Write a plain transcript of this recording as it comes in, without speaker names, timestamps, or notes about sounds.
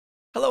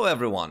Hello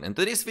everyone, in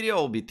today's video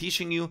I'll be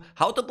teaching you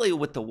how to play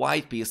with the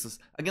white pieces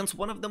against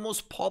one of the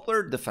most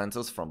popular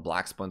defenses from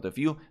Black's point of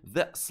view,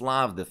 the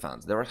Slav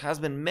Defense. There has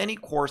been many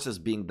courses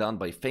being done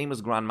by famous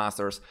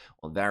grandmasters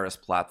on various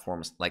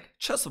platforms like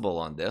Chessable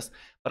on this,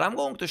 but I'm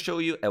going to show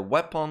you a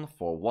weapon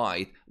for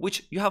white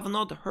which you have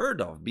not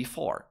heard of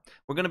before.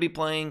 We're going to be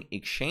playing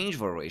exchange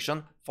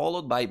variation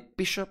followed by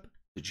bishop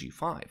to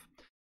g5.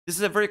 This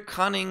is a very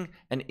cunning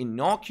and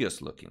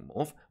innocuous looking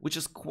move, which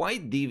is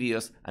quite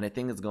devious, and I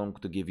think it's going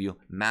to give you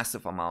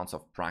massive amounts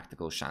of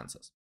practical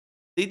chances.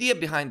 The idea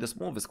behind this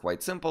move is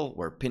quite simple.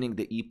 We're pinning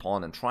the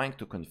e-pawn and trying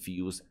to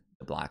confuse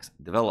the black's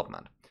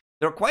development.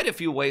 There are quite a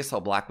few ways how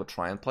black would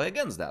try and play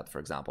against that. For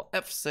example,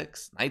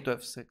 f6, knight to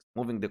f6,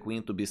 moving the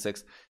queen to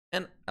b6,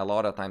 and a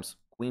lot of times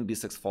queen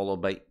b6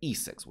 followed by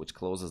e6, which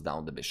closes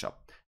down the bishop.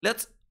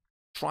 Let's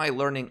try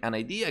learning an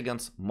idea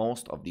against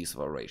most of these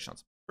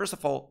variations. First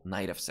of all,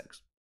 knight f6.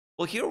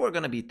 Well, here we're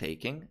going to be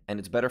taking, and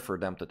it's better for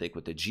them to take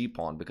with the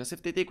g-pawn, because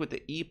if they take with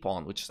the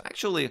e-pawn, which is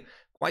actually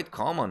quite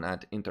common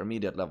at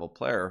intermediate level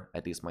player,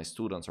 at least my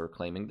students are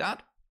claiming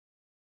that,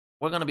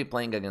 we're going to be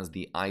playing against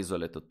the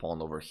isolated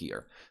pawn over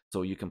here.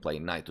 So you can play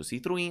knight to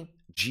c3,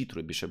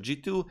 g3, bishop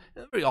g2,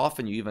 and very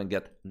often you even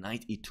get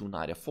knight e2,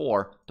 knight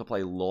f4 to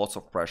play lots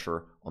of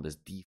pressure on this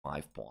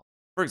d5 pawn.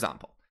 For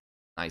example,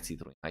 knight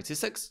c3, knight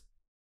c6,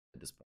 at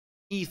this point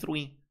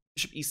e3,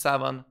 bishop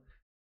e7,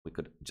 we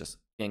could just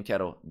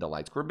fianchetto the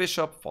light square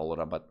bishop, followed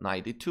up at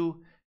knight e2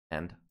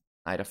 and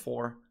knight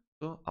f4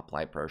 to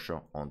apply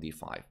pressure on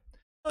d5.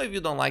 Now, if you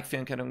don't like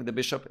fianchetting the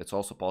bishop, it's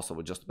also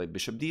possible just to play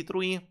bishop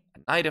d3,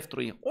 knight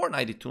f3, or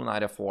knight e2,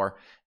 knight f4.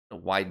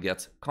 White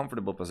gets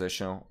comfortable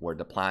position where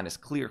the plan is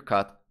clear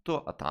cut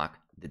to attack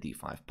the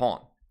d5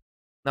 pawn.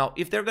 Now,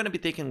 if they're going to be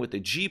taking with the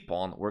g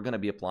pawn, we're going to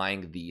be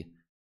applying the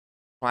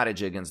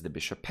strategy against the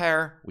bishop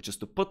pair, which is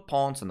to put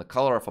pawns in the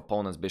color of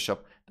opponent's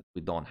bishop that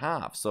we don't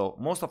have. So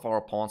most of our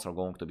pawns are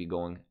going to be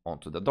going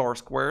onto the dark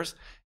squares,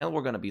 and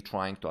we're going to be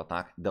trying to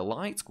attack the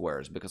light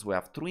squares because we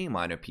have three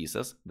minor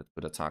pieces that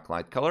could attack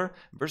light color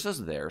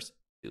versus theirs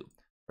two.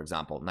 For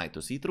example, knight to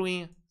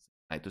c3,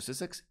 knight to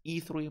c6,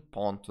 e3,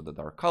 pawn to the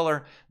dark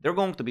color. They're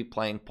going to be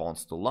playing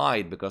pawns to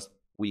light because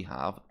we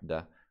have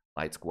the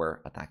light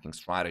square attacking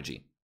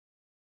strategy.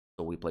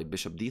 So we play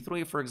bishop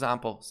d3, for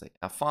example, say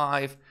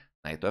f5,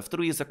 knight to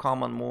f3 is a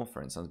common move,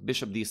 for instance,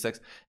 bishop d6,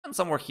 and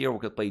somewhere here we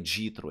could play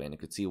g3, and you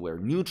could see we're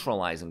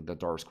neutralizing the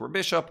dark square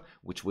bishop,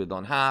 which we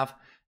don't have,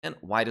 and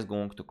white is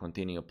going to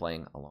continue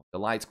playing along the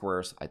light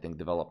squares. I think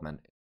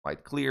development is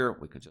quite clear.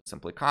 We could just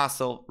simply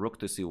castle, rook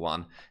to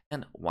c1,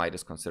 and white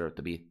is considered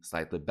to be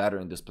slightly better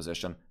in this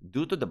position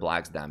due to the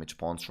black's damaged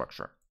pawn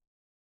structure.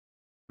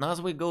 Now,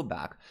 as we go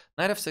back,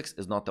 knight f6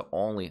 is not the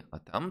only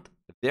attempt.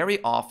 Very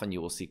often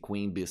you will see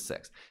queen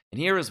b6, and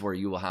here is where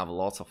you will have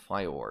lots of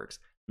fireworks.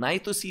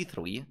 Knight to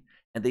c3,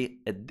 and they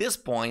at this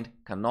point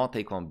cannot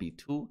take on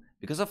b2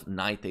 because of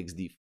knight takes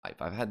d5.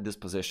 I've had this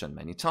position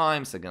many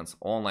times against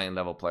online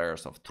level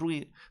players of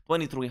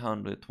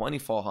 2300,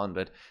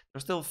 2400. They're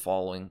still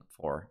falling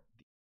for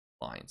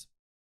the lines.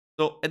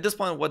 So at this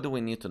point, what do we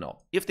need to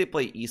know? If they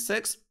play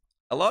e6,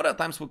 a lot of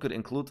times we could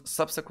include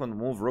subsequent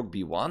move rook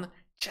b1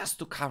 just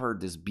to cover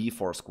this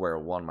b4 square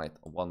one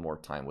more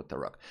time with the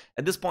rook.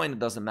 At this point, it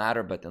doesn't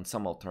matter, but in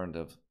some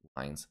alternative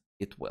lines,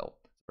 it will.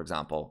 For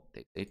example,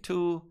 take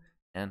a2,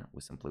 and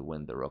we simply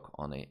win the rook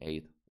on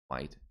a8.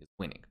 White is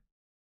winning.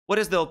 What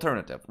is the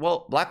alternative?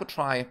 Well, black would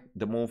try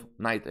the move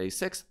knight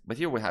a6, but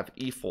here we have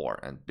e4,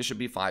 and bishop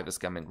b5 is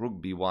coming, rook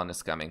b1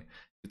 is coming. You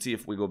can see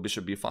if we go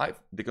bishop b5,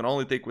 they can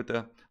only take with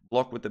the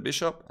block with the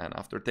bishop, and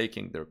after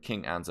taking, their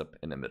king ends up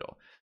in the middle.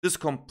 This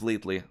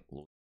completely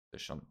loses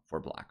position for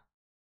black.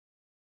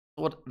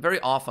 What very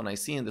often I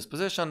see in this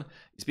position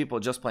is people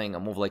just playing a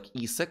move like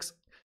e6.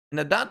 And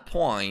at that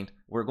point,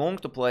 we're going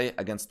to play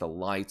against the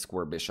light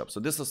square bishop. So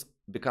this is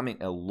becoming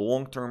a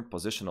long-term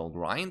positional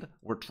grind.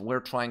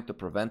 We're trying to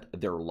prevent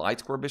their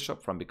light square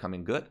bishop from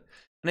becoming good.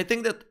 And I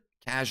think that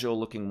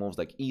casual-looking moves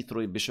like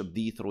e3, bishop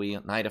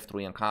d3, knight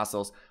f3, and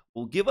castles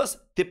will give us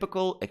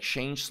typical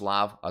exchange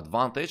Slav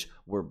advantage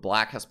where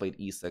black has played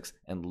e6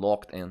 and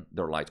locked in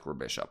their light square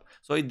bishop.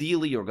 So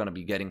ideally, you're going to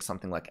be getting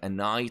something like a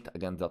knight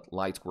against that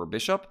light square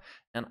bishop.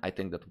 And I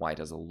think that white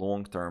has a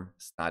long-term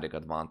static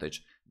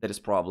advantage that is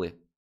probably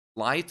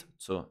light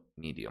to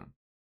medium.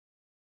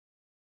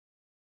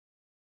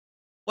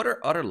 What are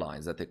other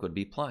lines that they could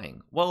be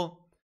playing?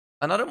 Well,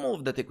 another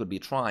move that they could be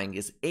trying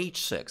is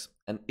h6,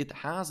 and it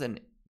has a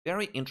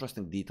very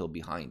interesting detail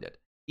behind it.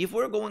 If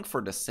we're going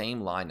for the same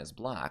line as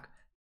black,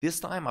 this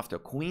time after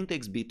queen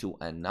takes b2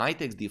 and knight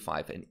takes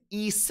d5 and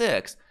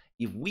e6,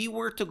 if we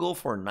were to go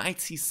for knight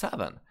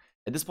c7,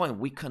 at this point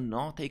we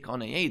cannot take on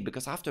a8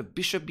 because after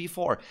bishop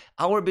b4,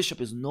 our bishop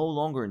is no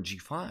longer in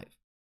g5.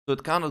 So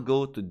it cannot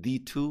go to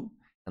d2,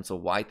 and so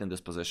white in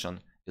this position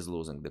is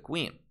losing the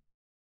queen.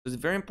 It's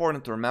very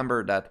important to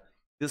remember that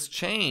this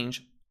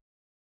change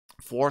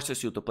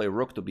forces you to play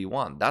rook to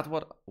b1. That's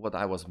what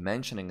I was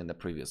mentioning in the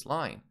previous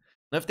line.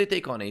 Now, if they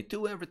take on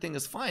a2, everything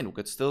is fine. We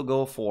could still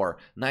go for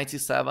knight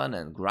c7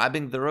 and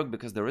grabbing the rook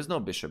because there is no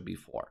bishop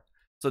b4.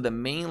 So the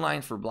main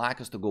line for black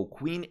is to go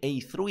queen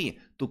a3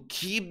 to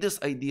keep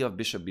this idea of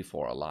bishop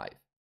b4 alive.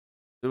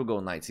 So we'll go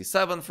knight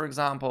c7, for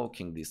example,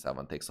 king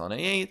d7 takes on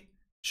a8,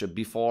 bishop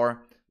b4,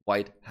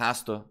 white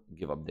has to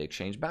give up the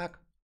exchange back.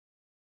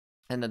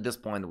 And at this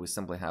point, we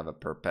simply have a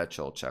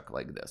perpetual check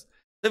like this.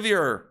 If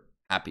you're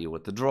happy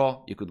with the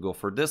draw, you could go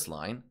for this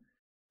line.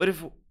 But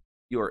if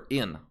you're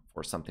in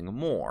for something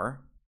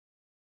more,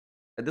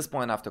 at this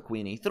point after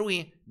queen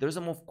e3, there's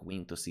a move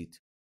queen to c2.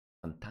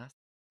 Fantastic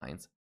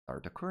lines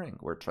start occurring.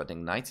 We're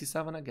threatening knight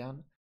c7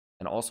 again,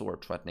 and also we're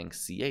threatening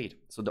c8.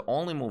 So the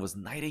only move is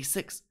knight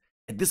a6.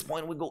 At this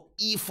point, we go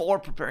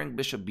e4, preparing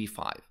bishop b5.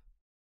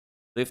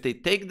 So if they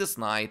take this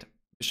knight,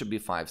 bishop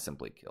b5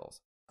 simply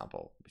kills. For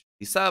example, bishop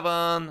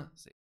d7,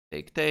 say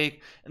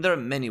take, and there are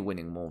many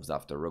winning moves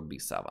after rook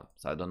b7.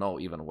 So I don't know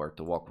even where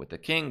to walk with the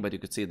king, but you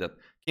could see that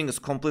king is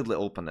completely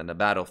open in the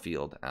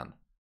battlefield, and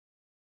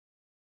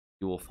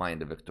you will find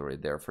the victory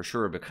there for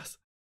sure, because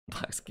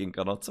black's king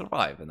cannot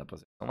survive in a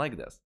position like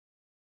this.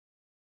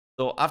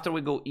 So after we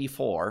go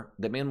e4,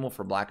 the main move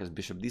for black is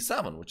bishop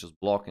d7, which is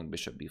blocking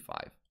bishop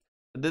b5.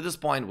 But at this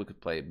point, we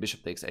could play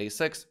bishop takes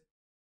a6,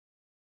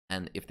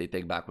 and if they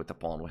take back with the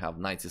pawn, we have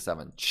knight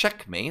c7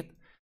 checkmate,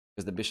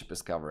 because the bishop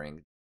is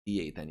covering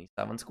d8 and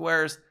e7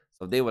 squares,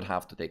 so they would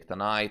have to take the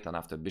knight, and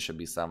after bishop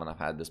b7, I've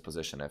had this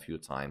position a few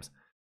times.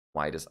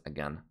 White is,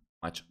 again,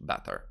 much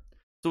better.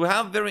 So we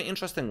have very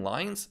interesting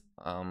lines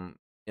from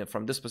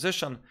this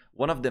position.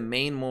 One of the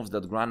main moves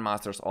that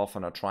grandmasters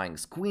often are trying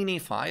is queen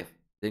e5.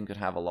 Then you could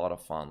have a lot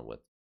of fun with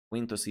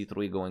queen to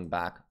c3 going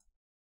back.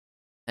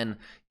 And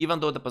even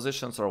though the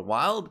positions are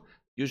wild,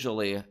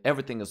 usually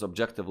everything is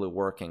objectively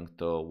working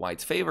to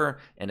white's favor,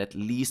 and at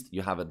least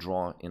you have a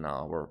draw in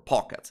our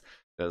pockets.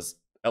 Because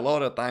a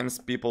lot of times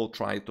people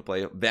try to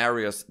play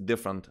various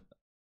different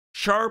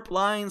sharp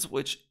lines,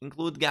 which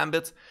include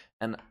gambits,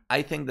 and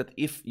I think that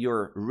if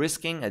you're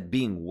risking at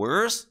being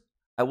worse,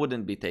 I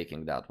wouldn't be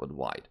taking that with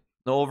white.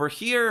 Now over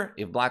here,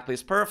 if black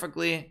plays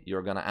perfectly,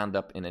 you're going to end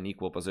up in an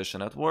equal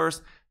position at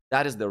worst.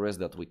 That is the risk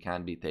that we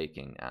can be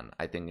taking, and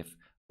I think if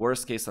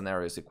worst case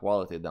scenario is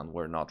equality, then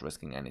we're not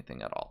risking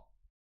anything at all.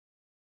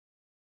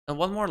 And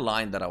one more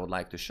line that I would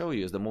like to show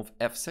you is the move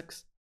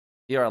f6.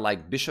 Here I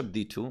like bishop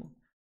d2,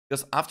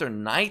 because after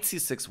knight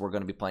c6, we're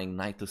going to be playing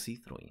knight to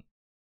c3.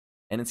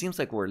 And it seems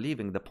like we're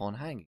leaving the pawn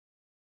hanging.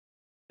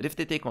 But if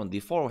they take on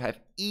d4, we have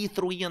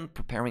e3 and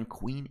preparing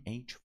queen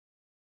h4.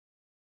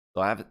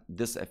 So I have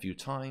this a few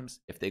times.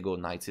 If they go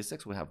knight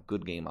c6, we have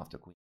good game after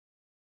queen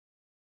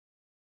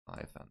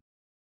 5. And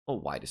oh,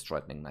 white is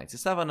threatening knight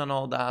c7 and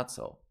all that.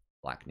 So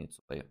black needs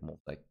to play a move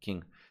like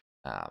king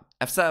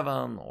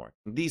f7 or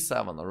king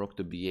d7 or rook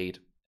to b8.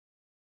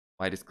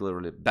 White is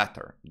clearly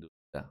better due to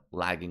the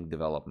lagging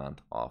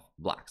development of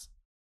blacks.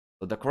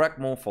 So the correct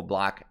move for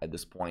black at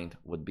this point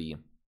would be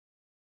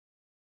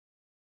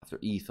after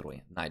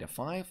e3, knight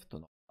f5 to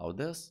knock out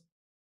this,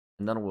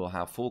 and then we'll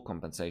have full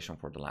compensation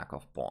for the lack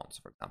of pawns.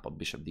 For example,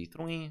 bishop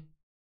d3,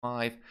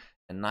 5,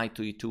 and knight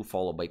to e2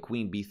 followed by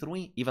queen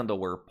b3. Even though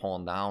we're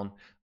pawn down,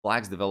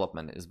 black's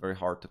development is very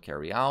hard to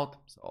carry out.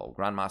 So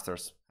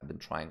grandmasters have been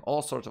trying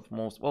all sorts of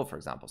moves. Well, for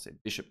example, say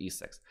bishop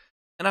e6.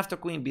 And after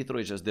queen b3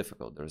 is just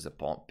difficult. There's a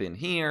pawn pin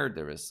here,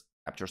 there is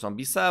captures on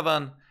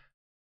b7.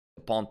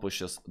 The pawn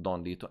pushes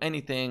don't lead to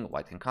anything.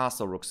 White can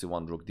castle, rook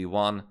c1, rook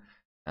d1.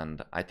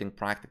 And I think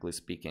practically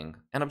speaking,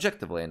 and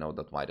objectively I know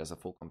that white has a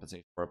full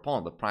compensation for a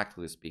pawn, but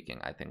practically speaking,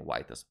 I think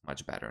white is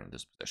much better in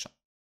this position.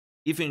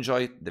 If you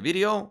enjoyed the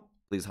video,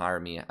 please hire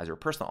me as your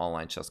personal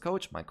online chess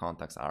coach. My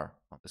contacts are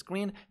on the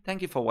screen.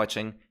 Thank you for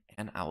watching,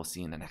 and I will see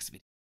you in the next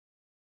video.